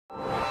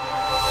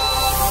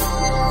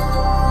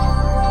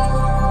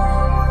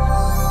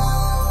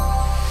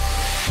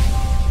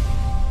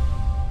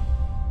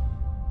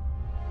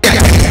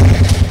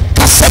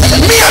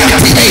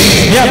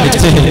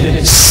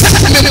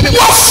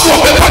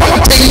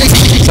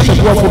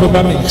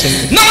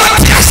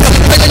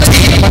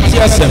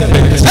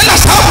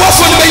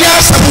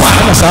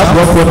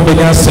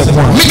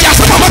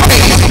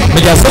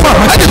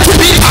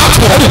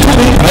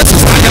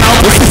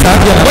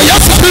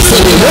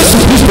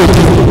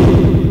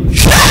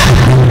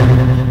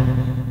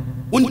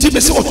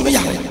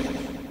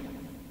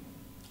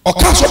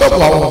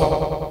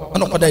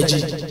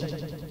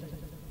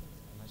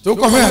So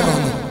go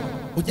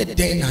ahead, we get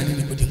day and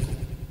anybody.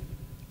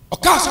 A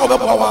cast over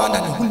power and a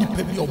honey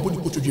baby or body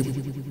go to you.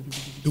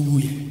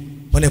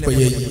 Whenever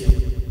ye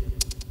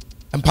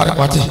and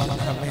Parawati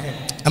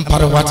and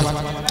Parawati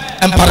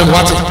and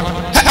Parawati.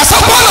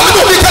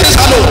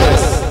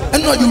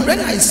 And no, you read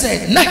I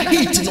said, not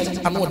heat, no,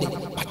 I'm not,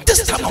 but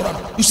this time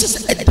around, you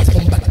see, I did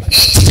come back.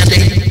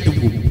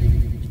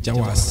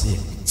 Jawasi,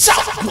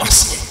 South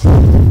was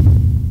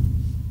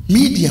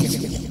medium.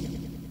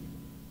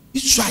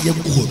 Israel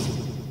good.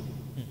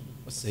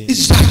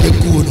 Israel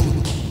good.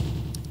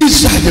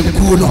 Israel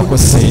good.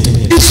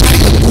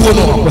 Israel good.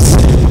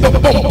 The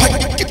bomb.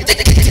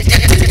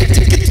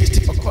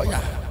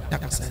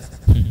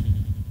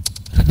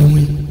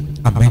 Amen.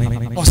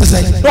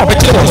 No,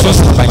 but you also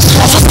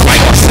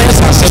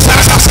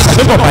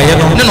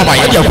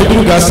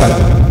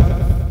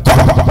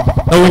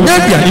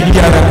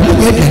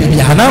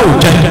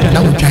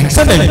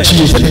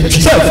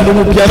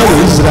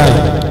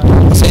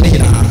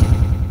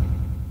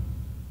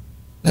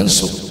and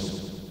so,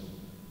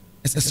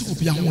 as a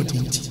soup young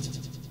divinity,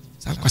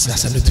 some was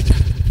assembly to try.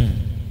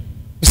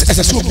 As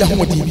a soup young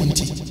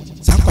divinity,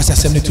 some was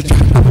assembly to try.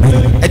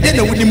 And then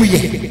I wouldn't be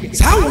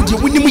how would you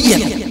win me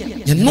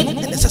yet? You know,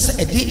 and as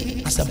a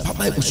day as a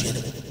papa was yet.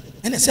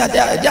 And I said,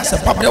 just a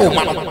papa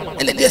woman,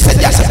 and they said,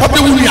 just a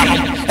papa woman,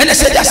 and I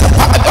said, just a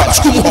papa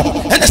school,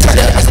 and I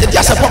said,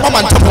 just a papa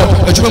man,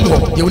 a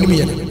jumbo, you win me.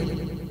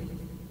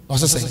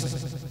 Was I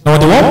saying? No,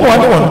 the one who I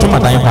want to my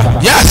diaper.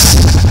 Yes.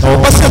 Oh,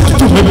 what's up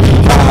to me?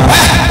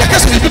 I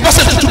guess we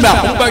pass it to me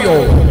by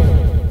your.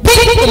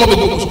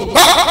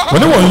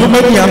 When you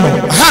make me,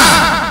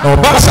 oh,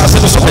 Bass, I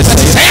said,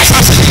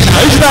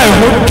 Israel,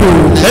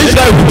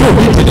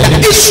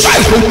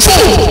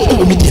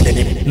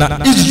 now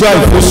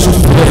Israel was so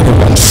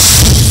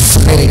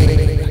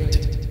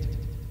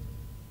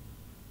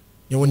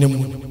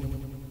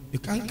you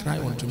can't cry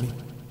unto me.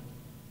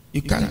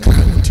 You can't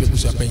cry unto your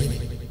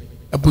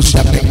a bush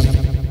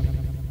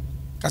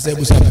Because I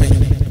was a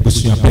penny,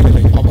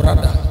 or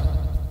brother.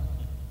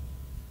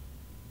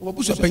 What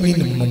was a penny in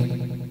the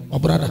moon, or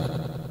brother?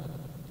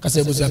 Because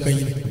I was a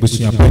penny,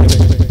 bushing a penny.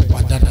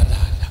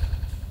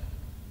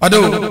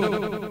 Ado,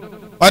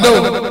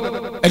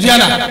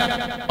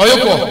 Adriana,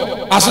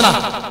 Oyoko, Asana,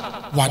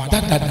 what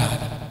that.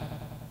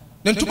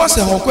 Then to pass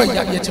a whole quay,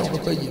 yet over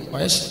quay,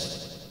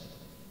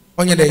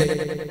 on your day.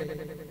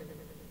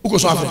 Who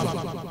goes after?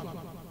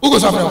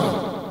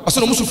 I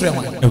saw Musu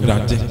Frema.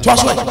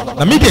 Twice,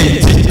 the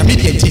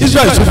median,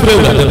 Israel is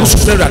afraid that the Musu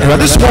Frema,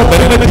 this small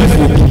very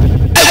beautiful.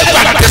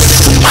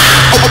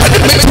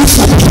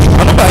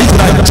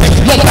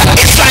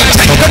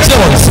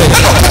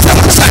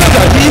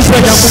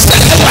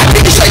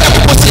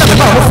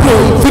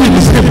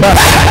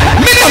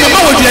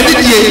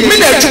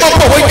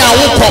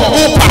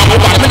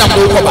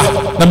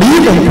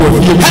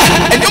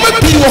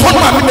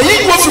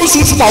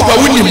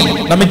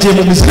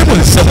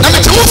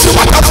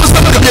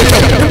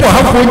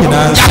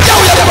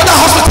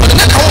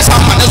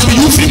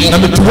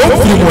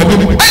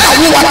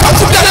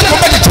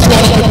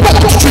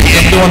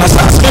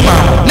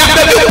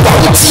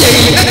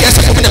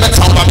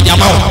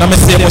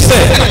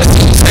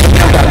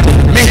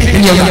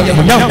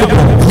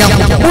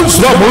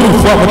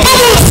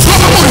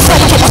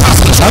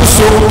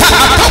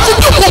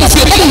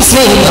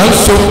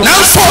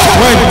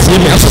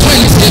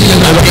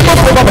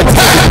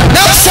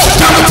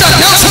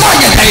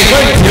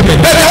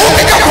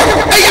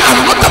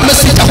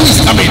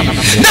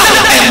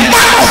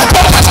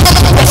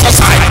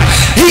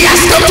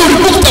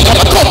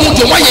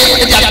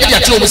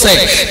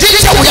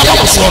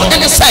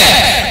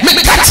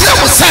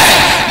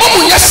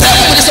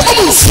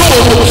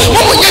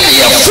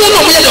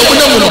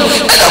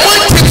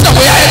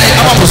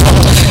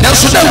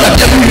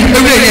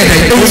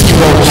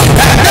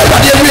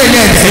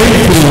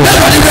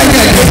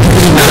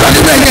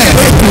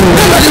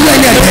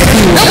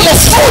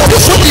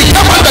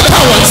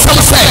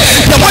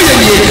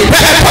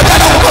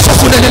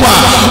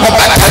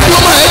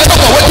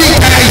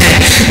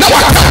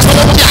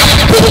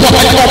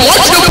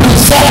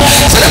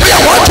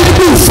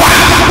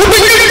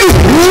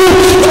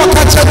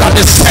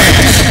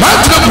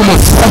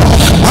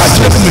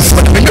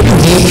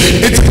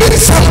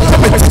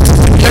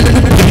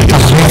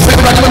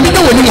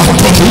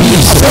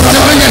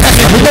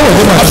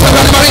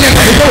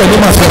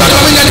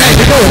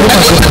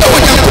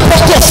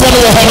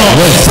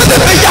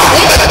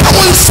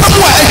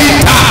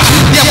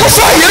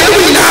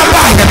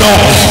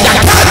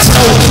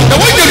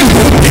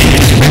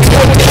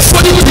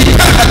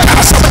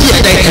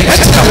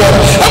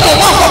 I'm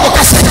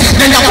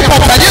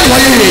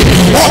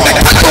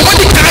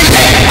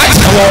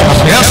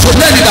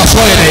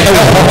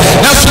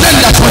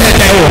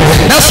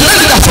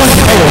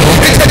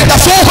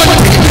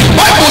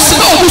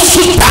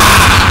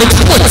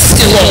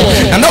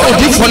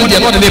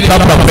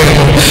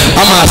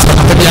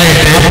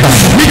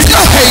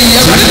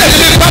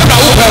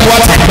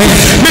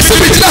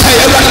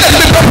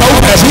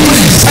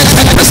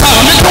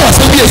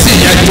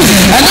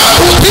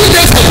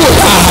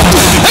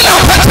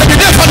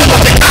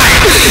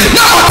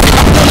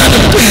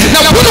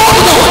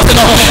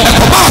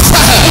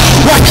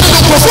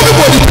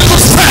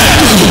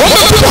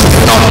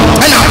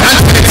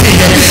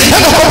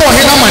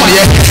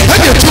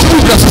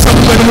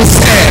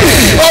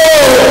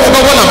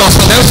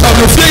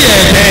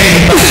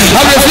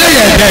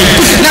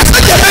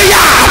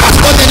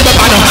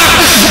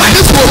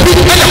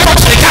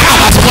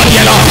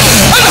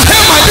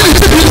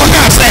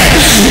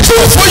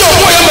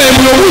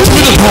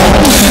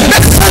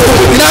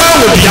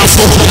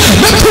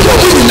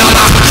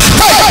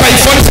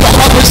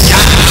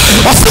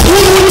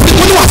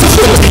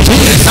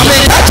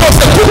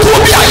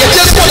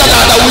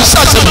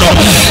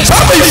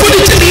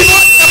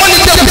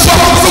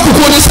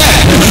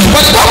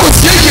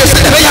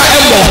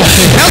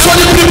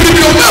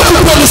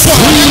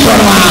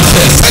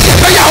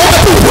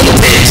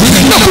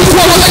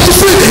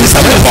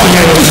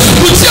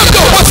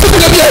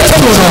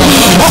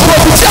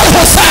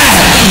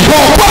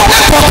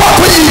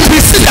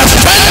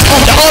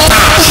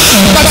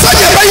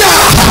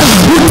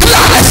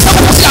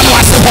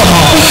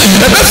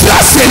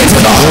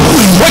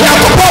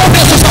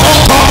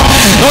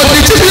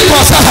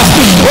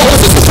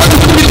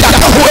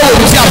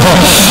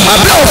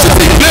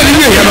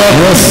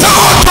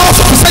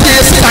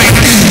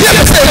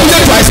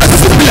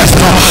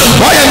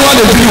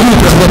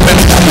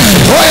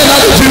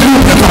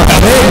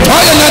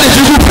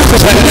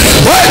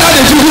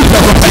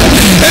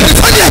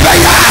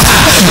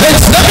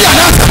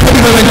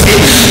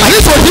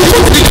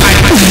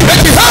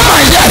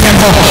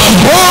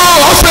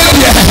Oh,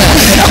 Australia.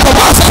 I come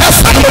back to that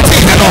fan of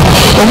thing.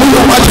 Oh, we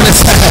don't want to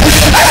say.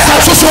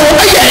 So,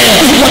 what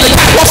the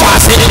guy was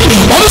asking.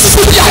 What is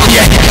the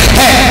idea?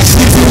 Hey,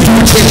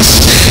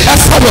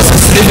 that's how was a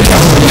slave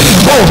girl.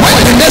 Oh, when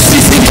the next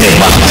season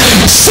came,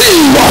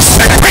 she was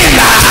a queen.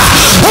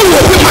 Who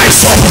will be my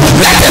son?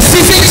 Let the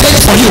season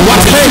change for you.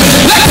 What?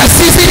 Let the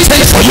season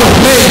change for you.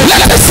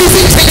 Let the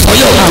season change for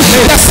you.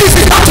 The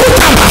season that will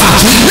come.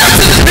 Let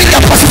it bring a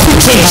positive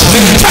change.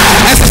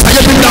 As I say,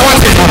 you know what?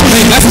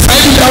 As I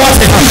say, you know what?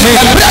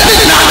 And brother,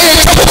 now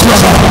it's a book.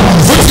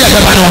 What's the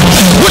other man?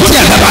 What's the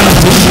other man?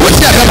 What's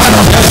the other man?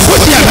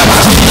 What's the other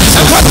man?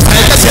 And what's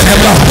the other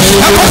man?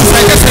 And what's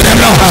the other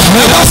man? And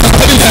what's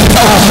the other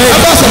man? And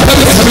what's the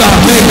other man?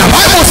 Now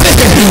I was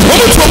thinking, what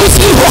was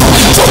you wrong?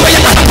 So we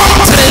are not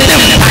to the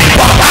name.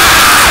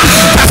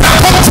 That's a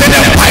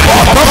continent Bible.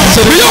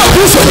 We are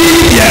who should be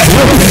here.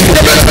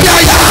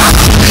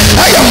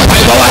 I am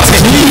Bible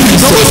watching.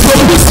 So it's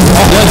from this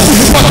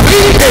for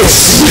 3 days.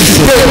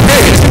 They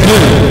prayed,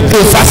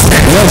 they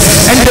fasted,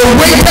 and they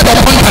waited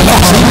upon the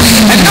Lord.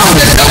 And now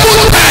the devil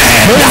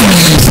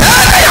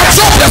I have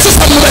dropped the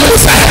system when you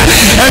say,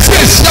 and she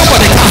is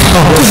somebody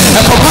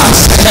and for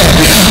us.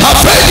 I'm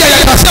afraid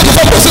I can say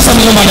the system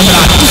in the man.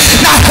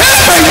 Now,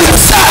 heaven you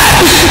say,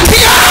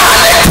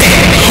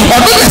 or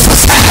do this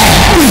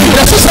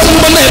the system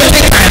will never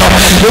take time.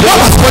 The one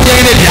was put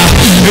in India.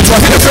 It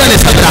was a friend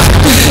is like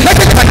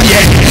a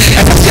career.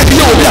 And I said, you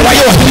know, why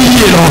you are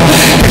here.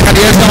 The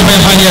career is not my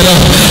hand.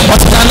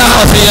 What's the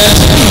now of the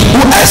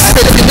who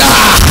escaped in a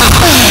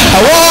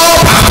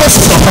war? I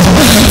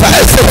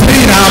escaped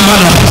in a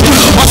manner.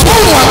 What's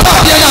wrong with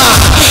that?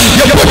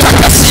 You put a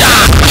cassia.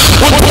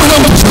 What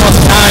was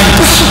time?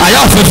 I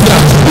offer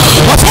that.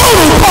 What's wrong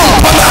with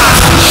that?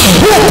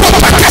 Who put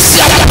a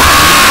cassia?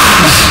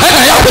 And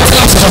I have to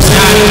tell us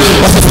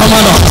what's the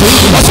command.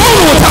 What's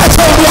wrong with that?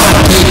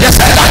 Yes,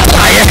 that's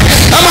right.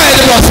 Am I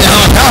the one?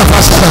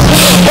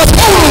 What's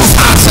wrong with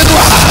that?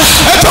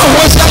 And so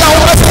what's that?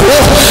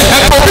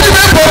 And for me,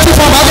 I'm going to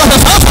from out of the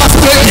house.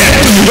 We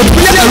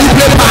are a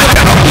replay back.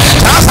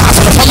 That's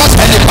the farmer's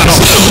head.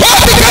 What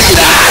the guy?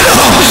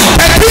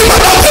 And people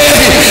don't pay.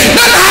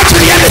 Not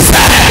actually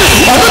understand.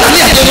 Or not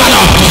only at the man.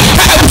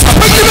 I was a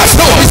big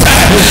know. He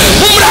said,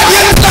 who would I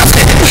get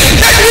plastic?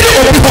 That you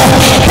know people.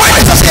 Why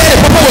does I say the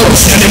people will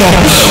stand anymore?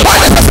 Why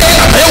does I say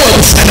that they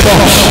will stand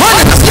anymore? Why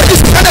does I say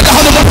this kind of the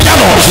house of the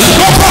piano?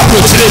 No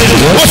problem today.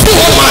 What's the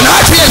one man?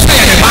 I can't say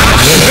any man.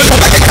 If I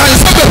make a kind of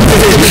something,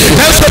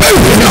 that's the way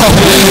you know.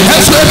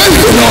 That's the way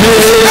you know.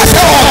 That's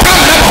how I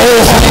come now.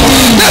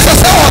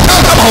 That's how I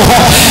come now.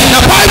 The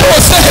Bible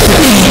says,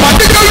 I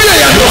think I'm here.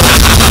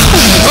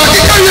 I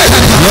think I'm here.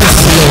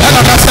 And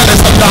I can't say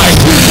this one die.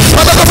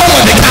 But I don't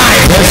want the guy.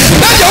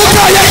 That's your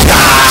guy.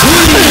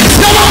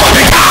 No one want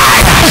the guy.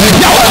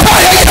 No one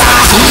want the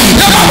guy.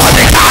 No one want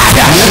the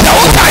guy. No one want the guy. No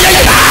one want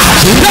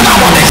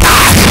the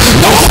guy.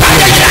 No one want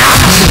the guy.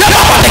 No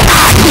one want the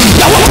guy.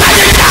 No one want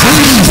the guy.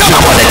 No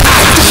one want the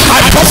guy. I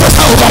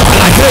prophesy over my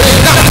life.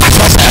 Now touch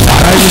yourself.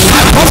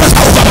 I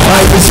prophesy over my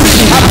life.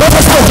 I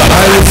prophesy over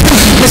my life.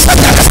 The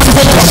subject is to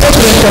focus.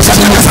 The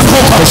subject is to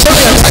focus. The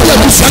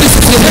subject is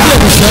to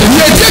focus.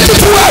 You are getting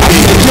too happy.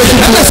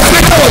 And the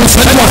subject is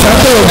to focus.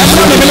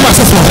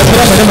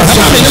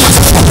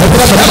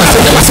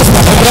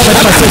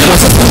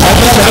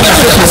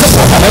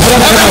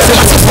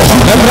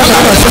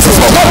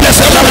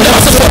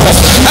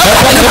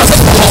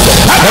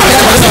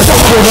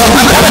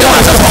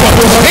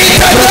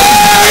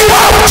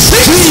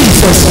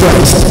 Jesus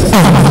Christ.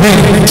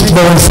 Amen.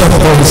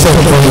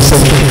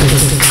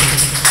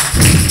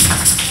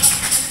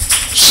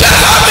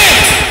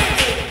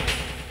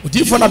 Would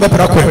you find a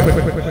better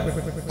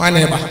question? My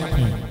neighbor.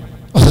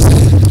 What's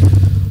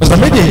the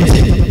meeting?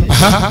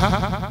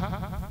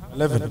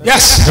 11.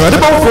 Yes. The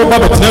better of the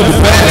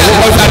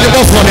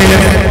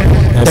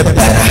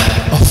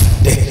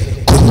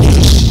good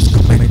news.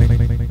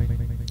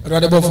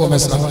 Rather for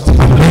Mr.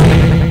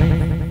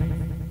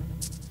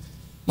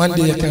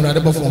 Monday, I can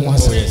rather for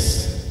once.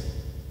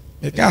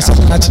 The castle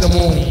catch the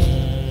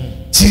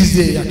moon.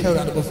 Tuesday, I can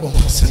rather for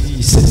once.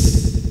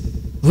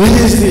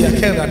 Wednesday, I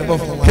can rather for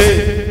once.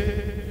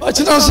 But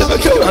you know, I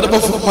can rather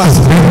for once.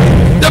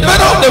 The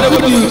better of the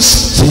good news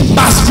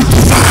must be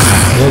divine.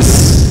 Yes.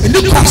 And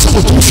the castle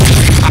will do so.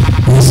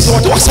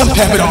 What was some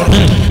permanent?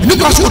 And the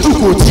castle will do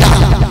good.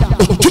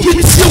 To be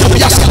still will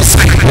be a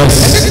sign.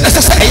 And this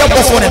is a young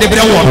before the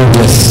better one.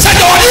 Said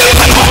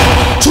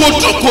to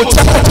do good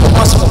to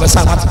pass over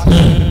Sabbath.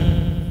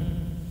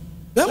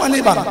 Then my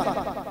neighbor,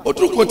 or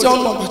to go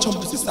down on my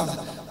sister,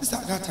 this I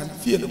got and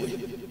feel away.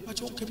 But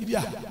you can be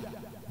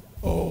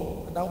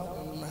oh, now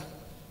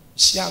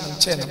she and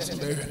Chen of some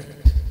very.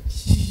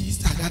 He's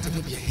a got to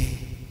be a hand.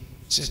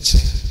 Church.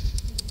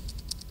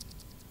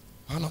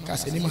 I don't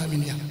cast any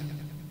mammy.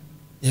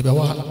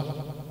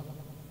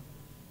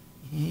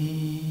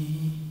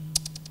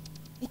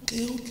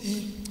 Okay.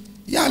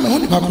 Yeah, I'm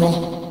only back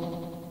wrong.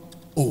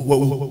 Oh,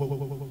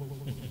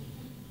 whoa.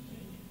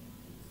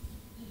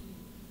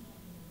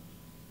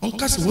 On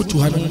cast what to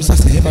have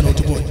Mr. Heaven or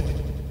to boy.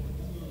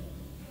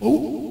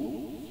 Oh.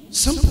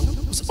 simple.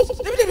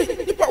 Oh,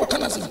 David, you power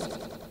can answer.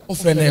 Oh,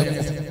 friend, I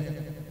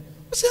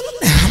say,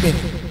 no, happen.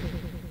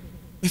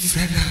 My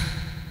friend.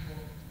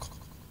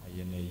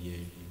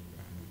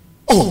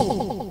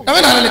 Oh, I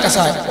mean, I like a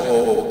side.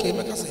 Oh, okay,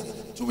 make a say.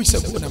 2 weeks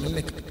ago, I'm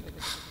like,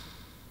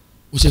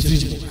 which is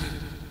 3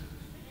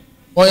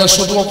 or I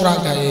should walk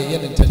around. I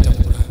am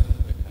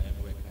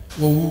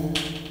oh,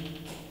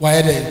 why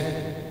are they?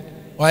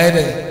 Why are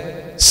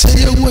they?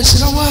 Say you wish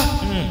now.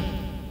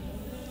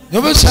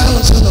 You will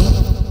silence.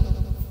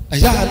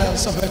 Ayana,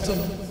 Sabaton.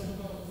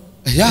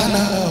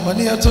 Ayana,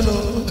 Maniatono.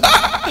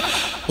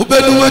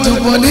 Ubedu to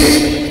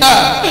money.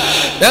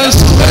 Then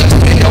so to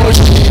me,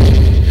 ocean.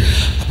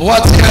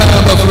 What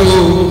kind of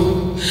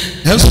rule?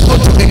 Then so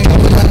to me,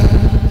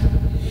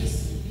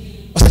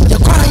 was a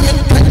quiet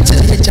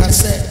country,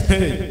 just said.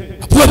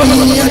 What be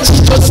your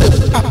Joseph?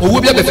 Oh, we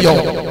be a few.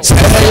 Say,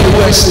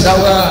 where should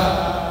our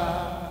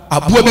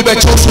Abu be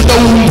better to the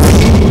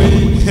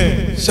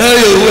say,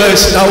 where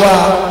should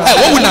our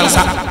what would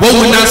answer? What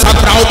would answer?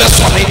 Proud of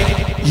something.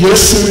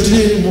 Yes,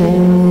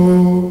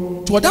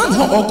 to a down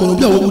home, uncle,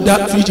 be a wood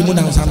that 3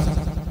 months.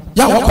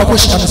 Young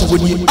question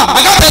would you?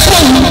 I got this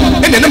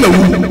one and then a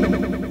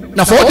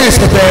now 4 days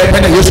prepared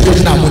when I used to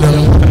now.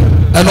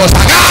 And was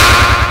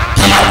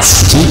come out,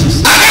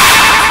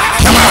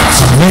 come out.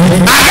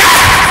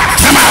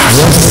 Come out!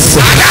 Yes.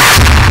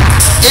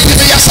 It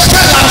is your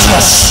second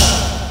Lazarus.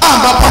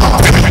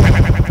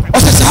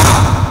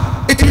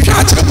 It is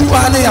not to do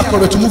one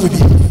to move it.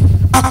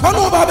 I can't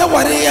know about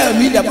what I am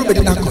media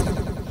property.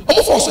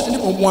 Almost also in the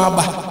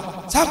Moaba.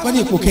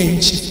 Sapani cocaine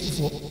chief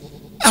for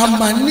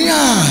Amania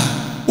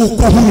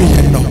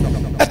Okuhuriano.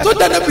 I thought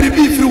that every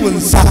be through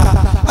and sa.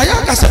 I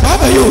asked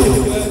about you.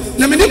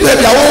 Let me give you a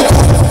walk.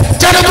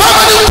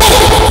 Janapama,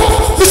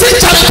 you say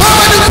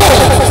Janapama,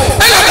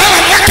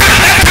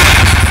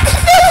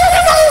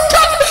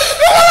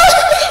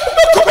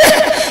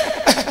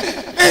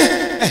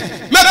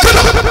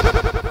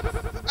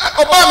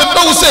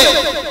 say,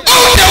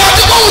 oh, they want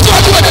to go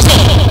to this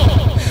one.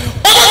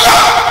 Oh,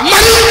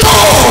 Marito!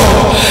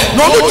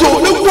 No,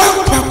 one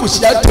crack was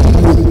yet to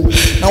move.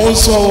 Now,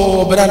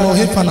 also, but I know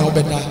him for now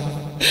better.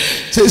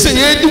 Say,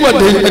 you do what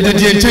they did,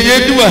 you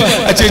do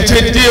a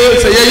change deal,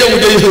 say, you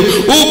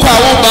who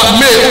power about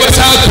me, what's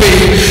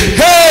happening?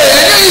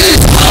 Hey,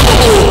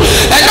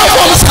 and no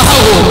one's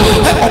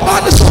how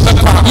about this one.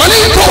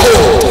 Marito!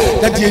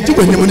 That you do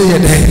when you're in a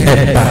day.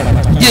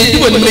 You do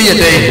when you're in a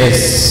day.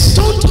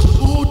 Don't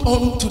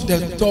on to the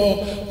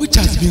door which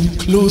has been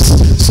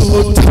closed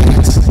so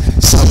tight.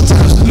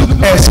 Sometimes look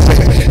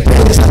elsewhere.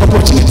 There is an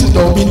opportunity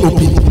door being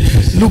opened.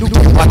 Look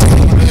at what.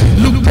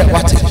 Look at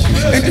what.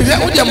 And if you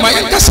are your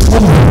mind, that's a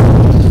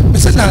woman.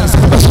 Listen, I'm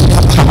supposed to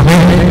have a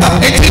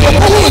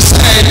woman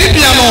say,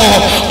 Libya,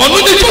 or no,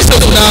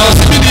 Joseph now.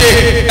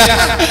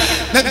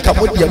 Then come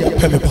with your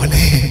open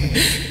money.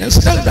 And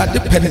stand that the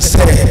penny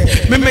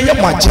say, Maybe your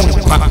margin.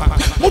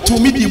 What to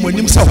meet him when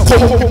himself come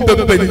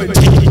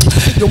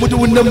the wood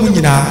will know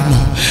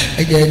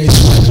again.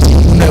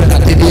 Never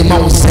that the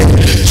mouse said,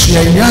 she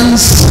a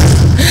youngs.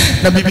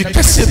 Now, maybe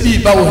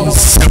Cassie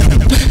bounce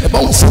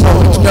about some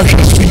of the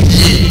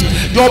street.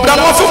 Your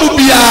brother will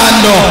be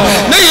no.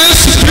 Nay,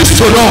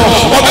 Christo,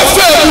 or the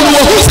fair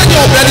who said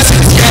your brother is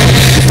here.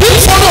 You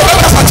follow a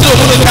capacity of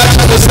the catch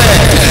to say,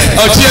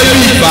 oh, dear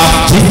Liba.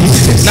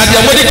 Now, the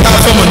wedding come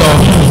from a no.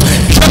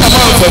 Shut a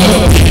mouth for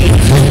me.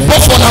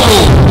 What for now?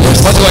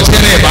 What was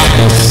your neighbor?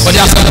 What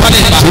you have some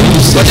money?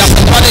 What you have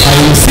some money?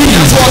 See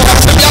you for a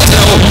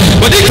captain.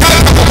 But they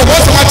can't come up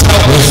with what you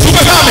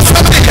have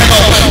something.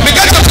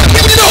 Because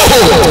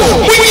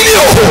we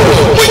know.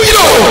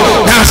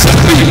 Now, some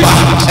people,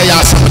 I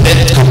ask them,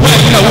 why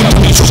you know what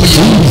to be?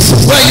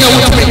 Why you know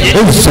what to be?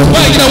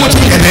 Why you know what to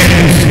be?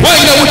 Why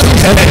you know what to be?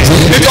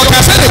 If you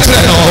can send it to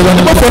them,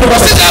 no, for the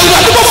rest of the time,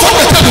 no, for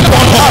the time,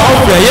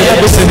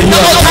 no,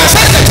 can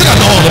send it to them,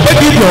 no,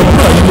 baby, no,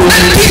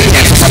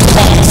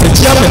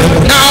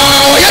 now,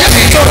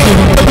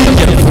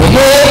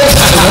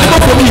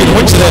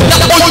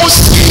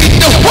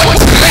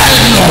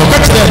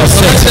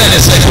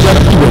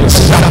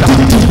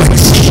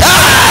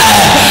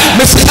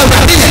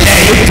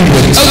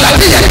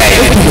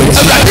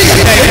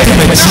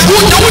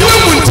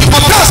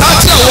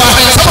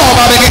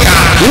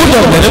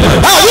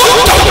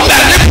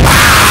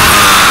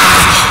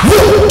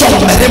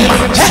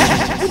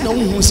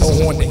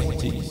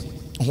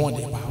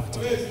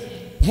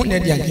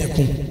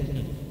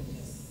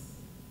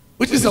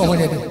 which is the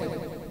one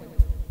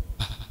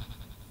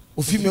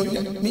of female,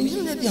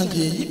 meaning that young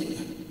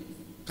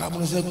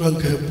carbon is a grand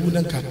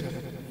cabunanka.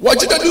 What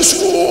did I do so?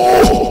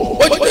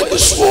 What did I do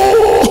so?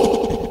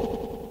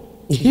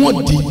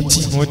 What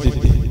did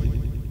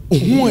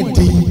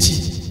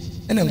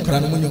and I'm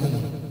crying when you're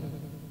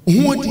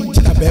what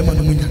did I bear my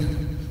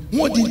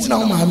what did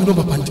now my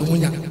Hamilton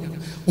Pantomunia?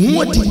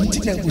 What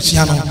did I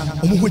Luciano?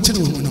 What did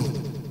you know?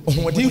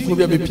 What did you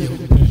be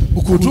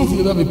who could do for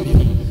your baby?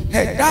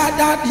 Hey,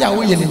 that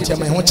Yahweh and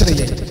Chama, I want to say,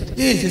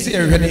 yes, it's a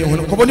ready one.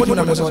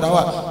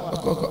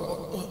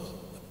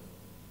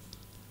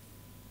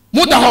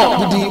 Muda,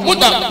 the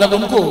Muda, the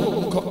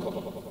Bunko.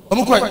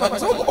 Omukwai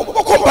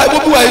okompa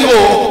bobu ayo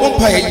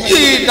ompa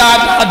yi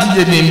da di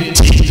yenim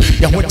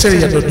ya ho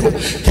tere ya dodo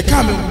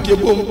keka me nke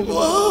bom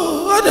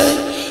ade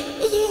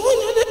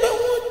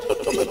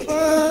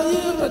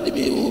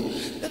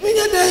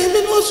nya dai me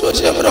no so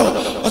chebro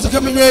o se ka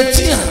me nya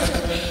tia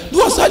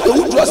do sa de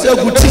wudu asa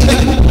guti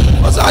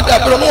o sa da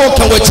bro no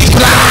ka wachi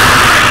kra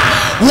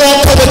wo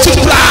ka wachi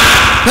kra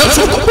na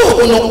so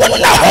ko no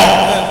wona ho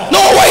no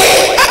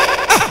way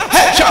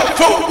show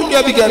you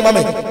Abigail mama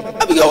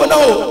Abigail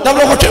no da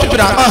bro ko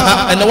chempina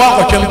and the wa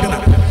ko chempina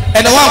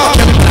and the wa ko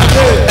chempina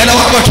and the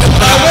wa ko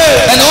chempina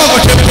and the wa ko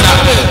chempina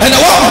and the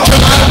wa ko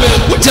chempina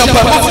what jump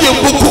up you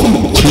kuku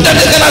that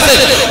is gonna say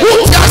who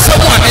just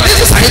someone and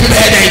this is a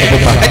bad day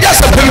and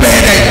just a bad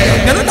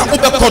day na no ko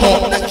be kono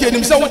na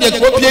kenim se wo de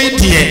ko bia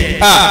die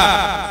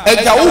e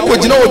ga wo ko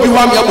gina obi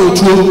wa me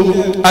abotuo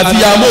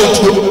afia ma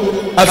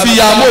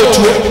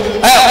otuo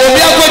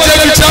obi akoje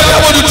ficha me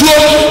abotuo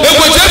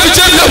ekoje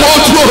ficha me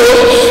abotuo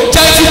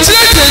ja ficha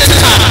tete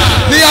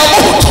ni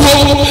abotuo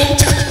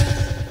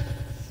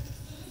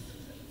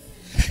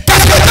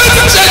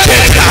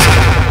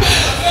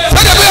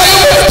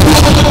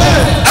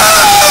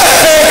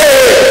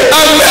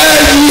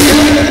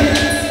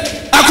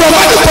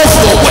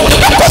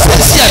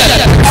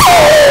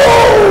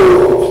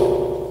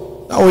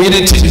Oh, you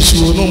didn't teach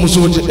you no much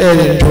enjoy.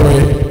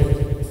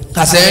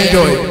 Cause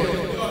enjoy.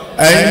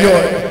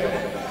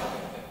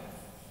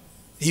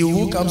 He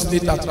who comes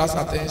late attracts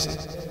attention.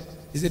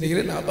 He said,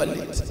 "You're not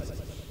late."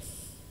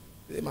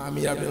 The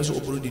mommy have also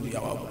opened the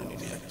hour.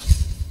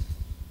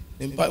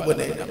 In part when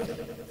they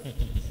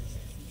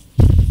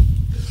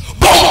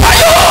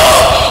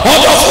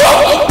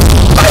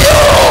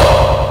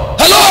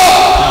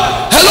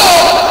hello.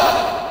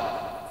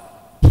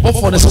 What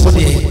for the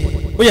somebody?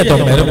 We are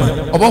done, madam.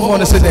 Above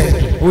one is a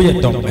day. We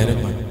are done, madam.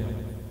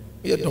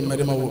 We are done,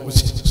 madam.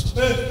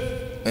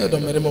 We are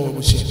done, madam.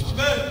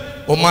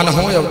 O man,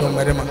 how you done,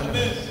 madam?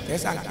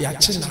 Yes, I am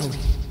chill now.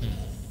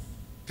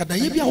 Can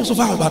I be also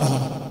far about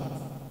home?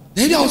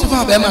 They are also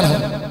far by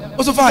man.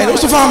 Also far,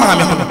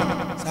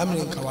 mamma.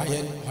 Sammy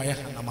Kawaii,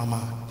 mamma.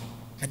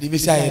 Can you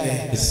say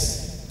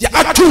this? There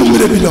are 2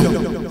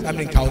 million.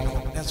 Sammy Cow.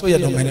 That's why you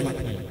don't, madam.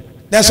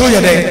 That's all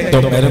you're there.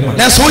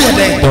 That's all you're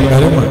there. Don't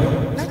matter.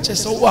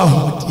 Just so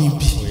wow,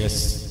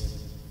 yes.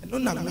 I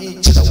don't know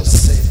me.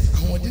 Say, I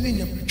want to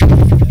know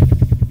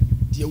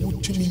dear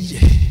would to me ye.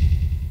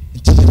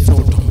 Until the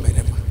thought of my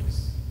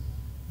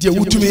dear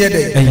would to me a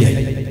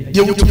day.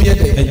 Dear would to me a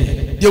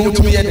day. Dear would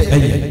to me a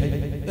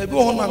day. The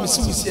go home, I'm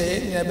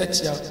say, I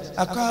bet you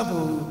a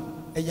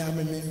carbo, a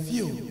yam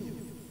view.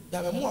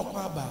 There are more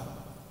quaba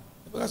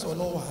because I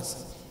know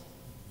was.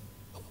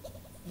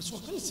 So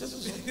can you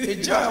say, a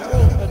jar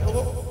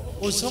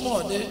or some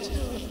more day?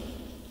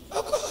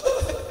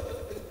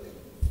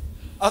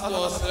 I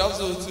was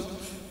also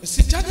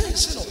sit down.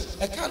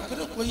 I can't put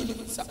up with you.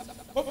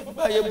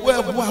 Buy a boy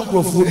of one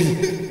growth for me.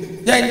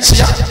 Yan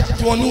chat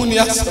to a noon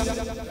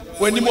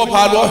when you more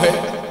power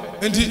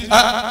and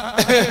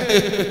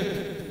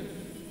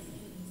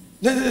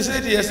they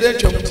said, yes, they're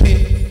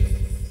jumping.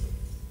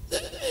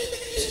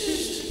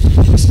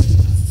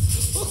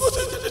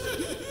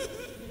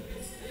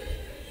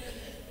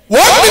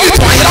 What did you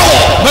try?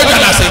 What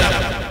can I say?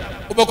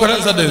 About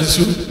the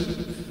shoe.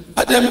 I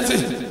damn it.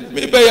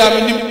 Maybe I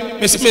mean,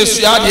 Miss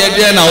Yadi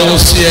again. I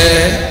was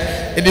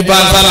here in the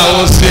Banzana. I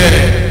was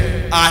here.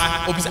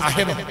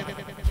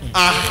 I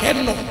had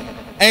no,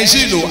 and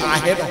she knew I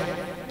had no.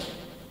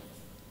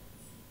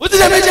 What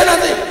did I mention?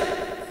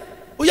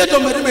 We had to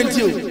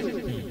you.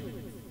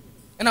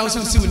 And I was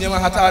seeing you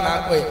at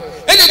our way.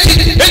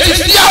 Anything,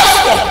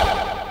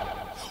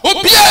 oh,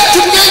 Pierre,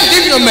 to me,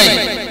 give your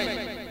mate.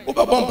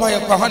 Uber Bompire,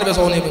 100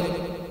 on it.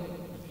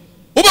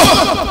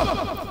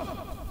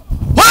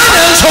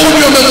 So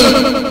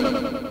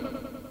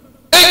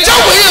and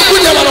tell me you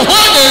put them on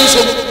one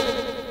so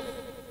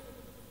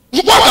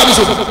what are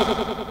so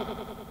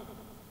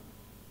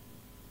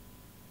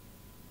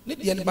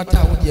Nidian Bata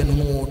would be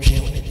no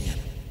train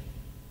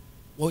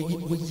or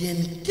yen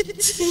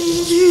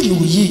getting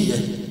ye.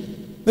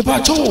 Me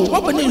patrol,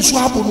 what name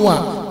swap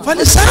one? Find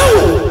the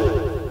sound.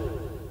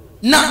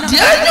 Not the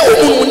I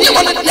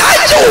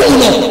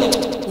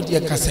know,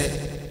 dear cassette.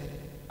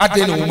 I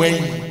didn't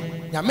wait.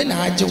 Yamen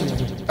haje wo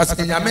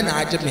asike yamen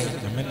haje me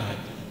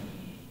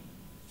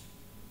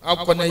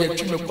akona ya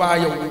twime kwa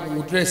ya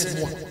wo dress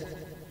mo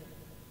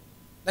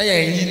na ya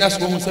yi na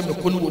so hu se me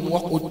kono wo mo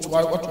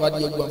akotwa otwa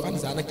de agu afan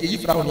za na ke yi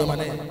fra wo ne ma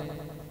na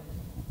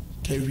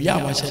ke wi a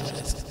wa she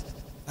dress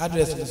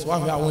address so wa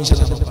hwa won she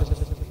na no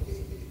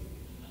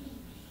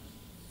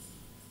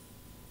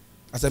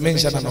asa men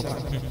she na no pa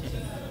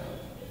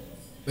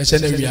be she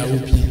na wi a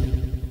obi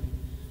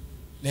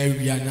na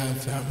wi a na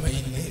fa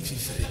mai na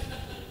fifire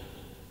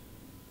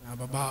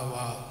Baba,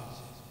 wow.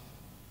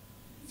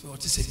 So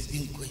what is it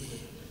being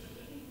quiet?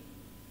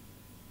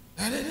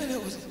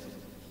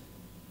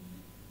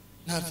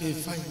 Now, feel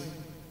fine.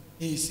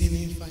 He see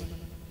me fine.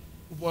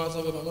 Who was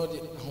over my body?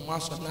 How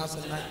much of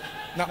Nasa night?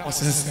 Not was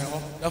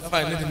himself. Not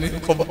fine.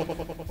 Didn't cover.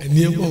 And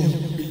near home.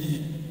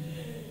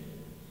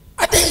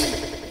 I think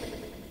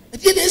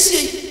ɛdeɛ na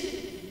ɛsie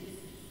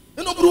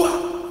ɛno broa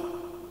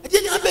ɛdeɛ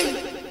na abɛn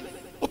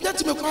obi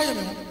ate me kwae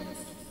me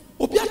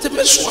obi ate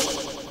me soa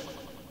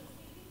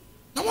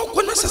na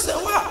wɔkɔ na sɛsɛ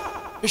hɔ a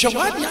hwehwɛ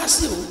hɔ ade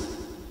ase o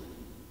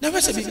na hwɛ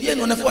sɛ bibie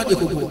no na fa ade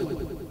kokoɔ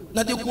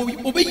na de ko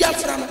obi ya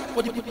fra no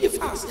wɔde bibie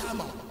fa ase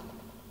ama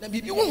na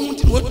bibie wo hu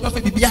nti no wɔde fa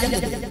bibie ayɛ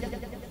de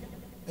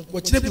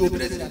nkɔ kyerɛ bi obi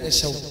resi ade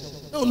hyɛw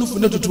na ɔno fu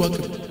na tutu aka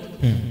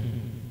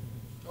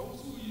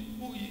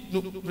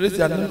no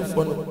resi ade no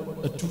fo no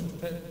atu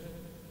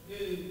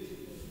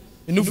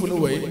enu fu no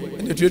wɔ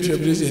ɛna tuatua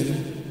resi ade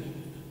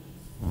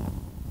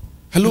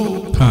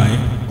hello hi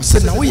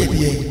ɔsɛ na woyɛ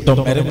deɛ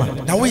dɔmɛrima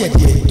na woyɛ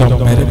deɛ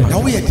dɔmɛrima na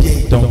woyɛ deɛ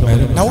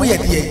dɔmɛrima na woyɛ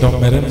deɛ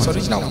dɔmɛrima sɔre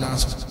gyina wo nan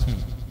so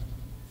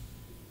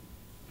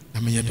na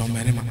meyɛ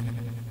dɔmɛrima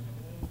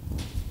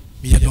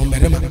meyɛ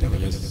dɔmɛrima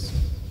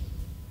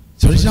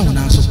sɔre gyina wo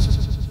nan so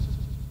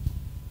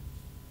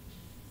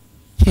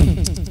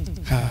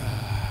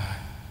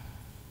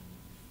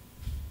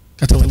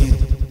kata w'ani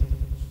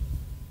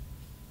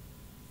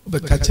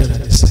wobɛka kyerɛ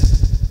ne sɛ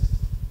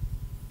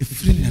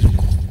ɛfiri nnɛ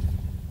rekɔ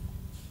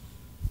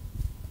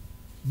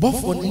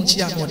bɔfoɔ no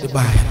nkyia na ɔde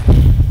baeɛ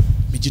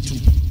megye tom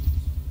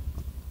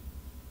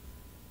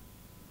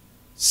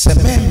sɛ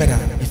mɛmmɛra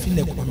ɛfiri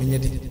nnɛ kɔma menyɛ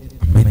den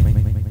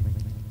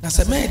na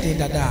sɛ mɛyɛ den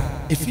dada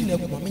a ɛfiri nnɛ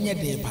kɔma menyɛ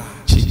den paa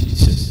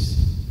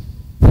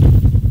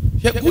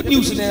hwɛ good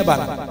news na ɛba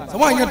no sɛ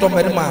woanyɛ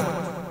dɔmbarima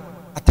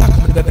a attack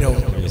mo de bɛbrɛ wo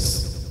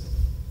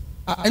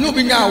ɛne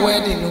obi nya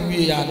awɔɛ den no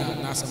wie yɛ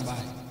na asɛm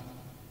baeɛ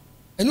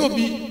ɛne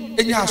obi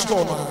ɛnya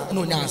store no a ɛne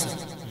ɔnya asɛm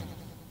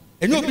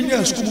ɛne obi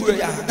nya sukuu wura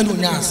yɛ a ɛne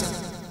ɔnya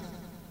asɛm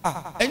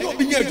ɛnyɛ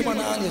obi nya adwuma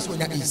na ɛsɛ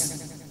ɔnya ace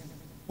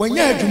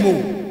wɔnya adwuma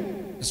o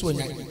ɛsɛ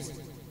ɔnya ace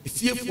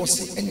efiefoɔ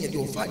se ɛnyɛ deɛ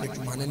ɔfa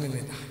adwuma no ne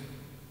ne da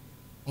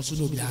ɔnso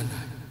na obi ana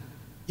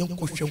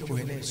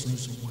yɛnkɔhwɛ na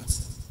sunsun mu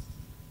ase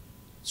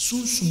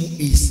sunsun mu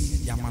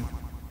ace ɛde ama no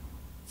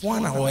fo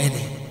ana ɔyɛ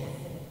dɛ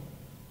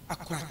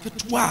akora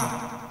ketewa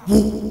a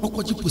wo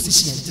ɔkɔgye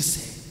position ɛnte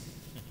sɛ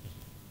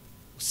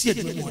osi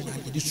adwuma mu ɔna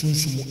yɛde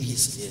sunsun mu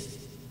ace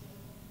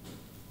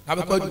na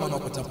abɛkɔ adwuma na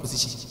ɔkɔta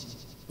position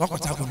na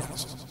ɔkɔta akonnwa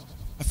so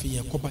afei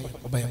yɛkɔba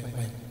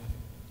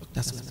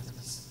doctors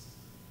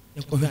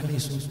yɛnkɔhwɛ a na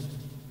yɛsunsu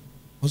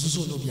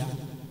ɔsusu no bia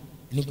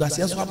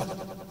ɛniguaseɛ so aba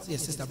sɛ yɛ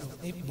sister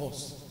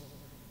boss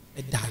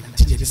ɛda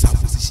nti yɛde saa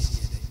position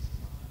yɛdɛ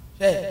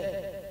hwɛ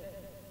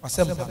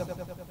wasɛm ba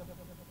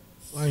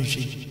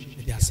wanhwɛ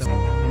yɛde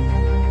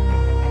asɛm